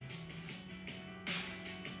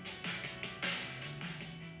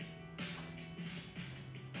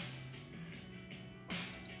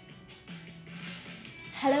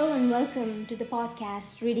Hello and welcome to the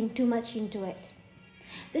podcast Reading Too Much Into It.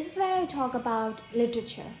 This is where I talk about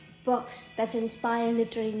literature, books that inspire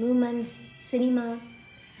literary movements, cinema,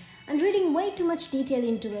 and reading way too much detail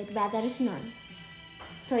into it where there is none.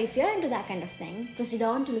 So if you're into that kind of thing, proceed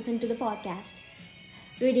on to listen to the podcast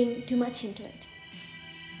Reading Too Much Into It.